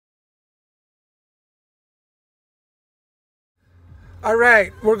All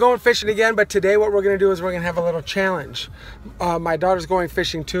right, we're going fishing again, but today what we're going to do is we're going to have a little challenge. My daughter's going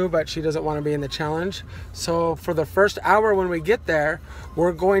fishing too, but she doesn't want to be in the challenge. So for the first hour when we get there,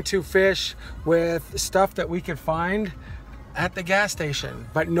 we're going to fish with stuff that we can find at the gas station,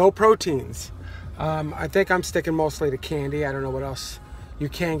 but no proteins. I think I'm sticking mostly to candy. I don't know what else you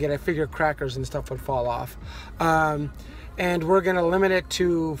can get. I figure crackers and stuff would fall off. And we're going to limit it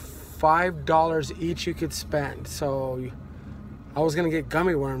to $5 each you could spend. So I was gonna get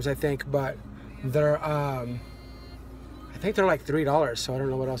gummy worms, I think, but they're I think they're like $3, so I don't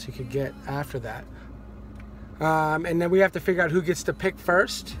know what else you could get after that. And then we have to figure out who gets to pick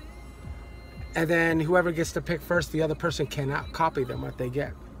first, and then whoever gets to pick first, the other person cannot copy them what they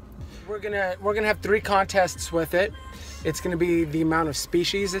get. We're gonna have 3 contests with it. It's gonna be the amount of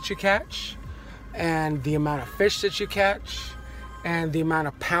species that you catch, and the amount of fish that you catch, and the amount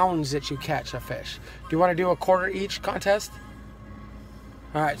of pounds that you catch a fish. Do you want to do a quarter each contest?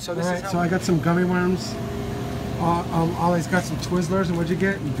 All right, so so I got some gummy worms. Ollie's got some Twizzlers, and what'd you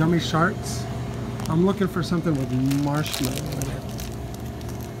get? Gummy sharks. I'm looking for something with marshmallow in it,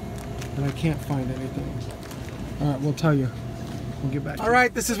 and I can't find anything. All right, we'll tell you. We'll get back. All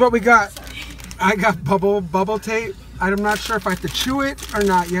right, this is what we got. I got bubble tape. I'm not sure if I have to chew it or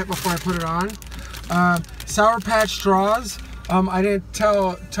not yet before I put it on. Sour Patch straws. I didn't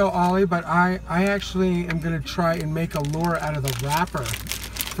tell Ollie, but I actually am gonna try and make a lure out of the wrapper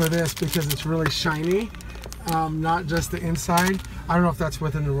for this because it's really shiny, not just the inside. I don't know if that's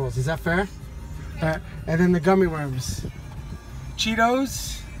within the rules. Is that fair? And then the gummy worms.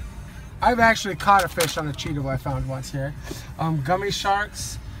 Cheetos. I've actually caught a fish on a Cheeto I found once here. Gummy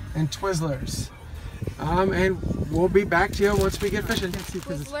sharks and Twizzlers. And we'll be back to you once we get fishing.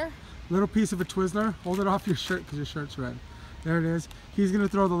 Twizzler? Little piece of a Twizzler. Hold it off your shirt because your shirt's red. There it is. He's gonna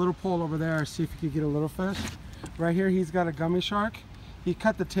throw the little pole over there, see if he can get a little fish. Right here, he's got a gummy shark. He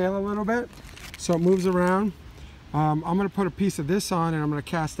cut the tail a little bit, so it moves around. I'm gonna put a piece of this on, and I'm gonna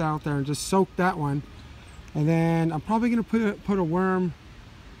cast out there and just soak that one. And then I'm probably gonna put a worm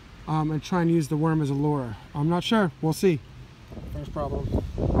and try and use the worm as a lure. I'm not sure. We'll see. First problem.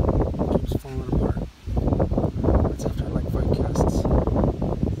 Keeps falling apart. That's after like 5 casts.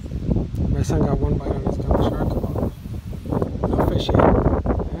 My son got 1 bite on his gummy shark. No fish yet.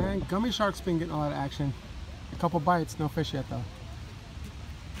 And gummy shark's been getting a lot of action. A couple bites, no fish yet though.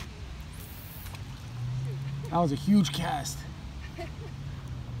 That was a huge cast.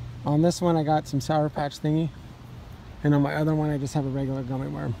 On this one I got some Sour Patch thingy. And on my other one I just have a regular gummy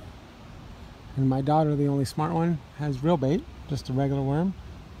worm. And my daughter, the only smart one, has real bait, just a regular worm.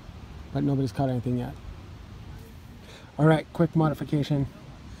 But nobody's caught anything yet. Alright, quick modification.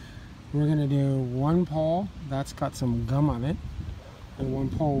 We're gonna do 1 pole that's got some gum on it, and 1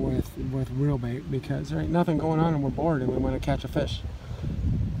 pole with real bait because there ain't nothing going on and we're bored and we want to catch a fish.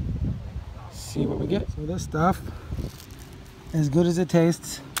 See what we get. So this stuff, as good as it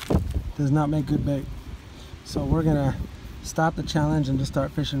tastes, does not make good bait. So we're gonna stop the challenge and just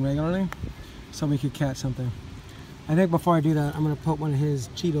start fishing regularly so we could catch something. I think before I do that, I'm gonna put one of his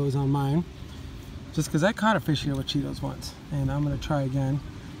Cheetos on mine, just because I caught a fish here with Cheetos once, and I'm gonna try again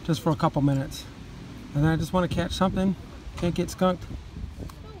just for a couple minutes. And then I just want to catch something. Can't get skunked.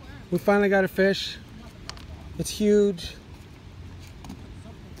 We finally got a fish. It's huge.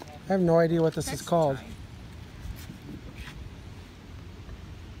 I have no idea what this is called.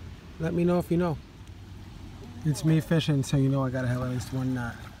 Let me know if you know. It's me fishing, so you know I gotta have at least 1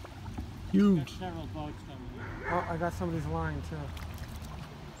 knot. Huge. Oh, I got somebody's line too.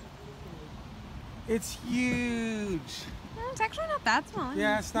 It's huge. It's actually not that small.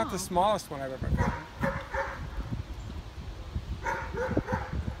 Yeah, it's not the smallest one I've ever caught.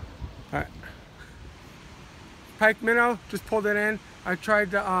 Alright. Pike minnow, just pulled it in. I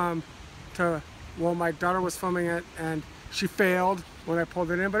tried well, my daughter was filming it and she failed when I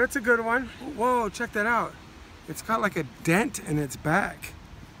pulled it in, but it's a good one. Whoa, check that out. It's got like a dent in its back.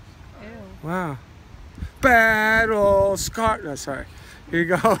 Ew. Wow. Battle scar. No, sorry. Here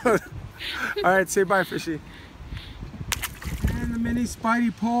you go. Alright, say bye, fishy. And the mini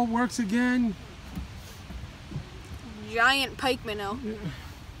Spidey pole works again. Giant pike minnow.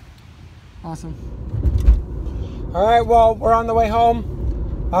 Awesome. Alright, well, we're on the way home.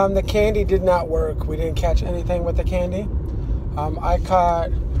 The candy did not work. We didn't catch anything with the candy. I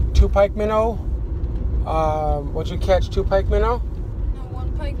caught 2 pike minnow. Would you catch 2 pike minnow? No,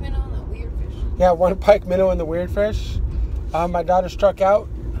 1 pike minnow and the weird fish. Yeah, 1 pike minnow and the weird fish. My daughter struck out.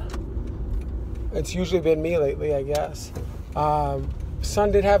 It's usually been me lately, I guess.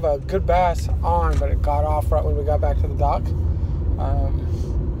 Son did have a good bass on, but it got off right when we got back to the dock.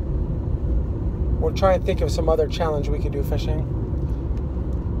 We're trying to think of some other challenge we could do fishing.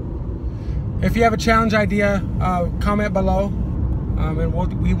 If you have a challenge idea, comment below, and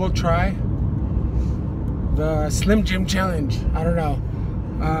we will try the Slim Jim challenge. I don't know.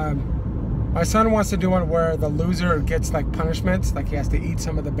 My son wants to do one where the loser gets like punishments, like he has to eat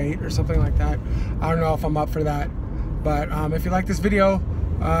some of the bait or something like that. I don't know if I'm up for that, but if you like this video,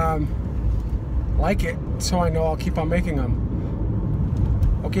 like it so I know I'll keep on making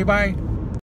them. Okay, bye.